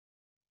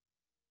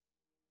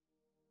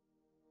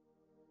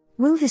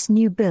Will this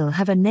new bill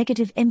have a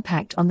negative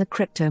impact on the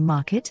crypto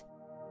market?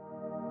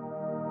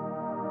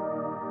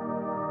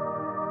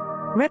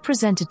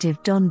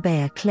 Representative Don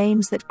Beyer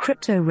claims that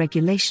crypto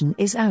regulation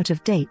is out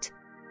of date.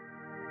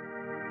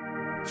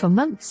 For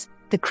months,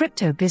 the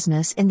crypto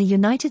business in the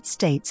United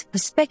States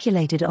has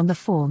speculated on the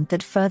form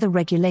that further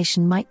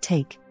regulation might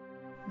take.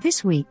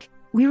 This week,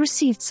 we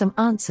received some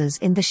answers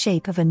in the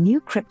shape of a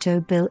new crypto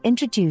bill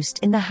introduced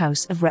in the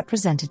House of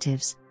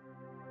Representatives.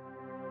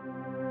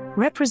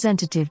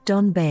 Representative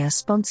Don Beyer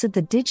sponsored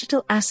the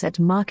Digital Asset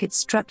Market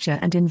Structure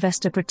and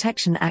Investor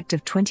Protection Act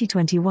of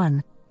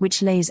 2021,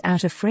 which lays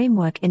out a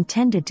framework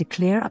intended to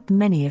clear up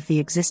many of the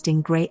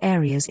existing gray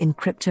areas in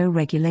crypto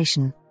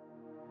regulation.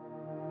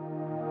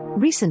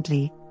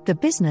 Recently, the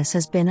business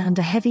has been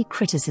under heavy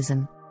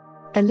criticism.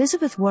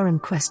 Elizabeth Warren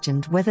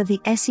questioned whether the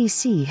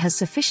SEC has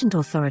sufficient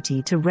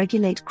authority to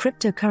regulate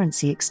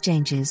cryptocurrency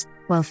exchanges,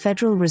 while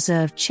Federal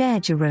Reserve Chair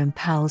Jerome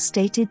Powell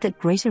stated that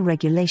greater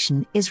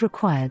regulation is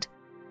required.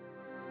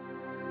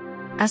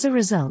 As a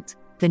result,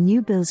 the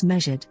new bill's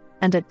measured,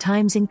 and at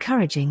times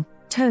encouraging,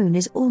 tone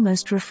is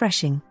almost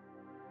refreshing.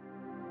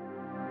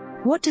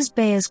 What does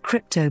Beyer's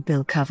crypto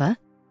bill cover?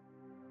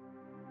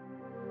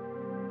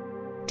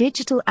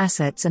 Digital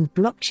assets and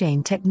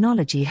blockchain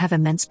technology have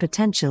immense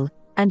potential,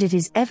 and it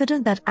is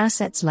evident that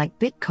assets like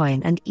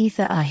Bitcoin and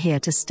Ether are here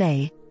to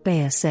stay,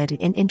 Beyer said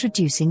in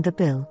introducing the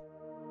bill.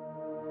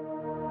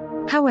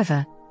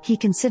 However, he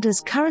considers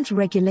current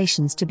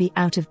regulations to be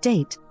out of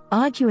date,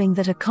 arguing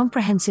that a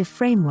comprehensive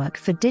framework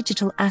for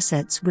digital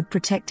assets would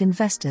protect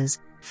investors,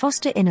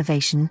 foster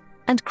innovation,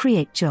 and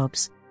create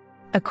jobs.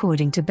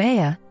 According to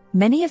Beyer,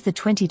 many of the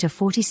 20 to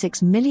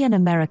 46 million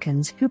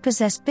Americans who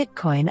possess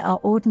Bitcoin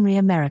are ordinary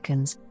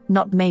Americans,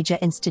 not major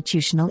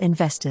institutional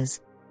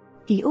investors.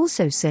 He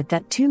also said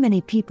that too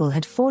many people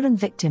had fallen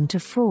victim to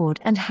fraud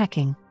and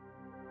hacking.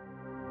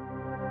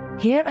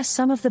 Here are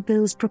some of the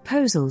bill's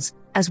proposals,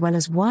 as well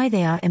as why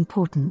they are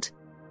important.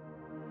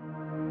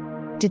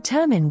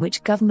 Determine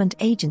which government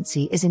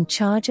agency is in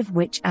charge of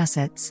which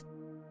assets.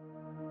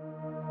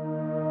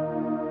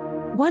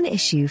 One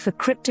issue for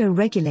crypto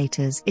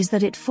regulators is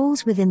that it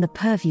falls within the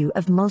purview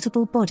of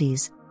multiple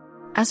bodies.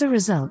 As a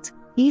result,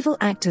 evil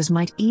actors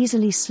might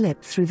easily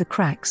slip through the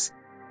cracks.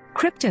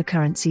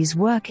 Cryptocurrencies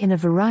work in a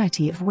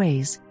variety of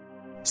ways.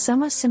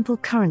 Some are simple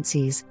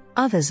currencies,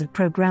 others are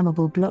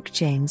programmable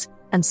blockchains,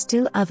 and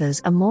still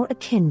others are more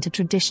akin to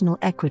traditional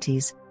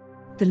equities.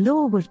 The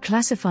law would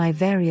classify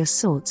various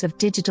sorts of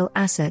digital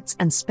assets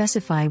and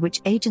specify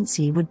which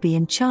agency would be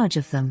in charge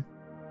of them.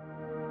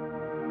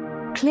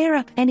 Clear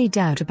up any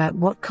doubt about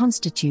what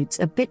constitutes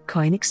a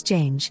Bitcoin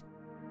exchange.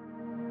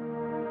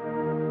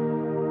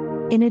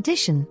 In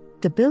addition,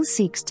 the bill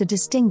seeks to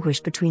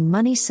distinguish between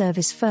money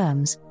service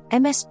firms,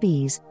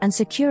 MSBs, and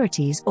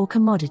securities or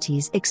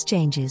commodities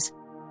exchanges.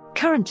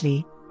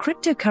 Currently,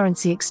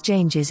 cryptocurrency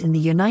exchanges in the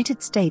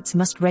United States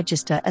must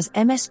register as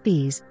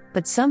MSBs,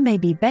 but some may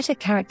be better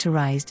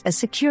characterized as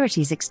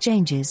securities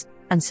exchanges,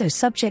 and so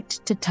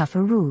subject to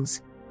tougher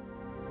rules.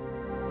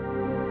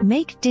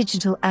 Make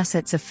digital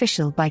assets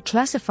official by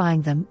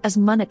classifying them as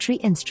monetary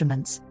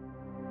instruments.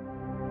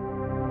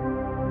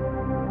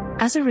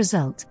 As a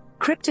result,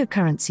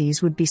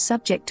 cryptocurrencies would be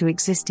subject to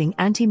existing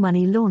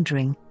anti-money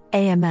laundering,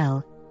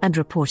 AML, and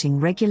reporting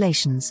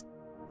regulations.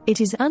 It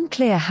is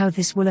unclear how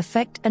this will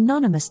affect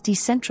anonymous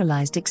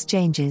decentralized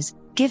exchanges,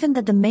 given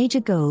that the major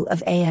goal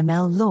of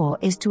AML law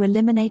is to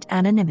eliminate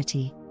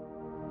anonymity.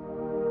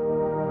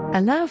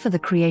 Allow for the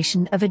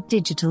creation of a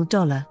digital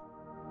dollar.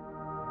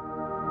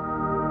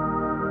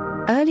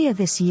 Earlier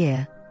this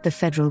year, the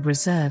Federal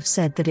Reserve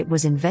said that it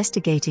was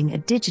investigating a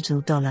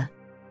digital dollar.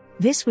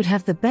 This would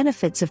have the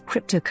benefits of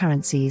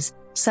cryptocurrencies,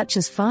 such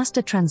as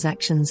faster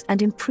transactions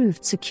and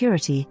improved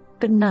security,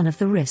 but none of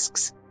the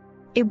risks.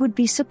 It would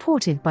be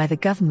supported by the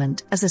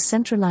government as a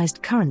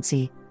centralized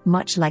currency,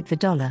 much like the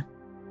dollar.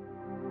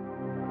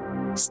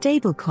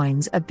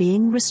 Stablecoins are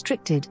being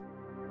restricted.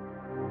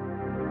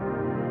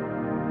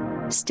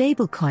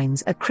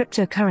 Stablecoins are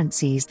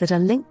cryptocurrencies that are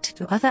linked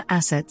to other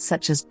assets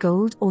such as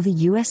gold or the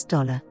US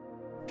dollar.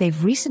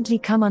 They've recently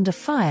come under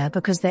fire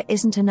because there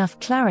isn't enough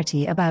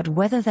clarity about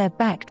whether they're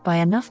backed by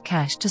enough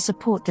cash to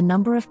support the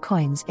number of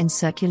coins in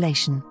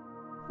circulation.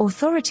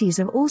 Authorities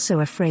are also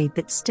afraid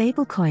that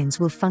stablecoins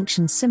will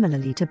function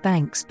similarly to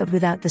banks but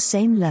without the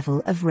same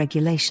level of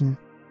regulation.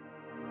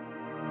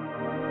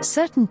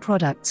 Certain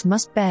products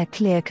must bear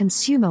clear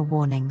consumer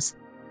warnings.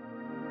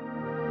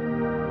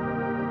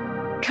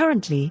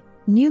 Currently,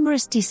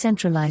 numerous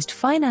decentralized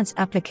finance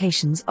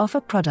applications offer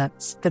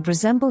products that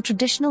resemble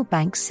traditional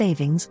bank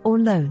savings or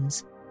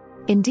loans.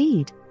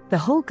 Indeed, the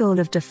whole goal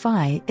of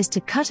DeFi is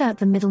to cut out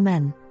the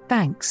middlemen,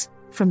 banks,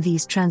 from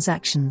these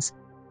transactions.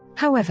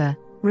 However,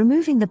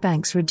 removing the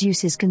banks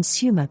reduces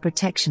consumer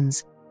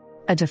protections.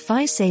 A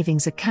DeFi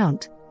savings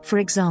account, for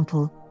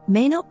example,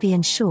 may not be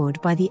insured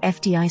by the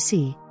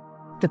FDIC.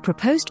 The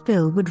proposed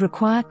bill would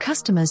require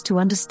customers to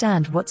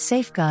understand what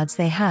safeguards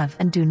they have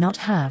and do not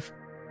have.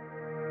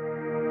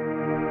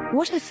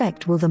 What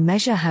effect will the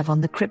measure have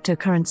on the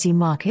cryptocurrency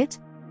market?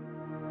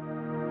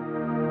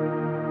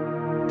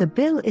 The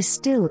bill is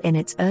still in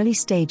its early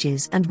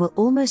stages and will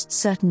almost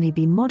certainly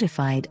be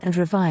modified and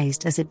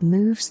revised as it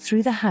moves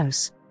through the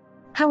House.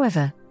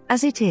 However,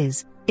 as it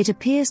is, it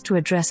appears to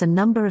address a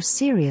number of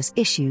serious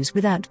issues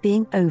without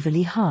being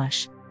overly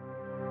harsh.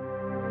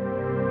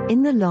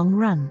 In the long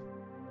run,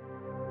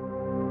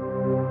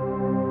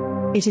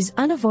 it is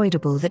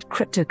unavoidable that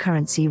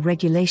cryptocurrency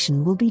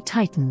regulation will be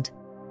tightened.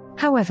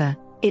 However,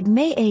 it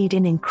may aid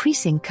in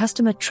increasing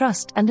customer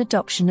trust and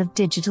adoption of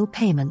digital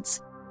payments.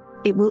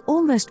 It will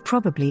almost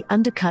probably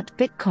undercut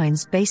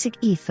Bitcoin's basic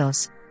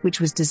ethos, which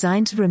was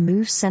designed to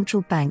remove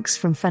central banks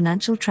from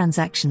financial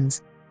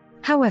transactions.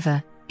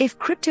 However, if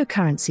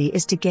cryptocurrency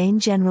is to gain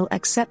general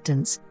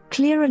acceptance,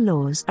 clearer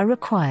laws are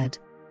required.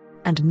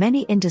 And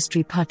many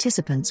industry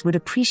participants would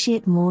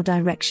appreciate more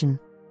direction.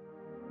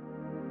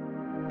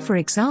 For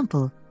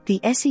example, the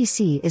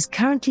SEC is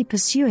currently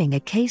pursuing a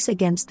case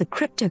against the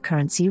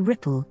cryptocurrency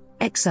Ripple,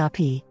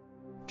 XRP.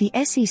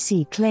 The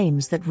SEC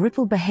claims that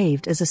Ripple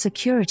behaved as a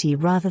security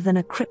rather than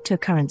a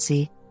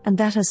cryptocurrency, and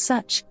that as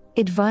such,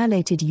 it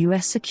violated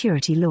US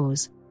security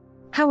laws.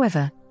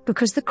 However,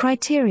 because the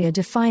criteria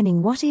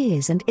defining what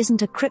is and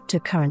isn't a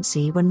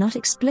cryptocurrency were not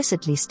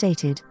explicitly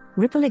stated,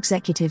 Ripple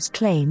executives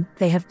claim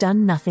they have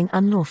done nothing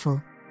unlawful.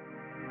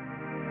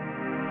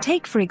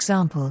 Take for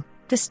example,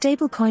 the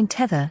stablecoin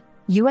Tether,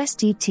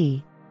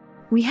 USDT.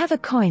 We have a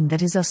coin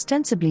that is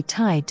ostensibly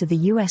tied to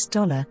the US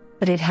dollar,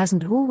 but it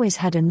hasn't always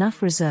had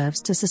enough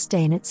reserves to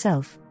sustain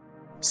itself.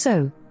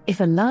 So, if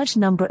a large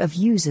number of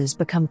users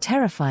become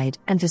terrified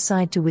and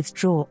decide to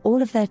withdraw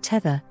all of their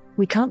Tether,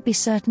 we can't be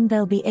certain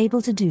they'll be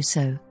able to do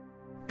so.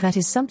 That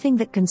is something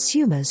that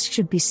consumers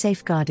should be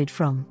safeguarded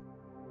from.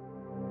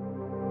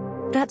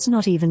 That's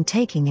not even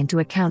taking into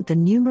account the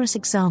numerous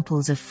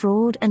examples of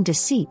fraud and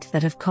deceit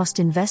that have cost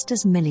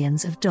investors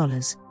millions of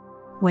dollars.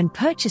 When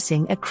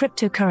purchasing a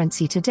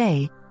cryptocurrency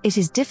today, it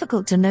is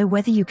difficult to know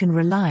whether you can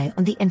rely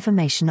on the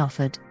information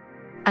offered.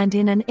 And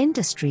in an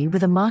industry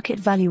with a market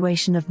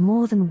valuation of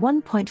more than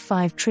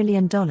 $1.5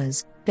 trillion,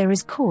 there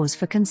is cause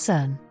for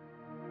concern.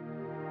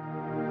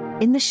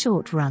 In the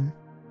short run,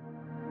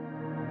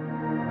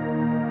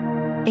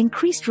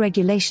 increased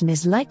regulation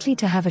is likely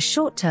to have a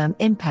short-term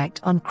impact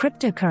on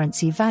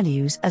cryptocurrency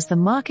values as the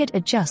market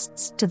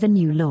adjusts to the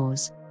new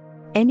laws.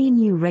 Any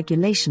new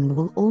regulation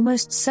will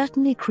almost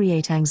certainly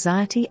create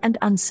anxiety and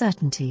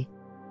uncertainty.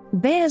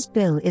 Beyer's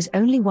bill is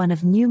only one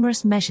of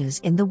numerous measures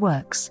in the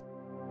works.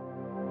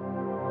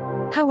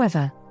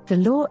 However, the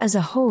law as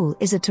a whole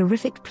is a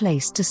terrific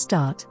place to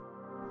start.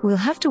 We'll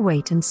have to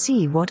wait and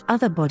see what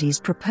other bodies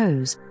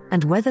propose,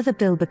 and whether the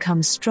bill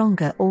becomes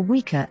stronger or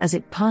weaker as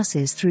it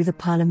passes through the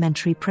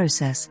parliamentary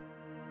process.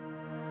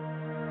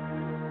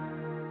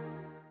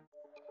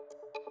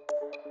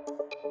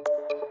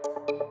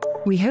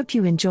 We hope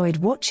you enjoyed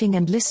watching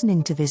and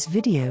listening to this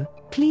video.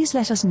 Please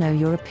let us know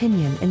your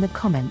opinion in the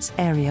comments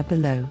area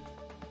below.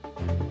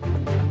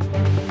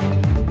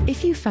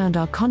 If you found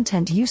our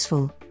content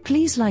useful,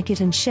 please like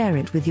it and share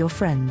it with your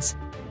friends.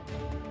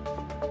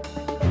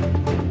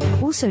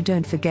 Also,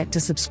 don't forget to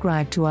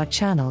subscribe to our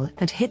channel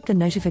and hit the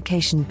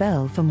notification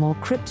bell for more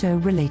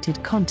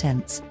crypto-related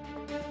contents.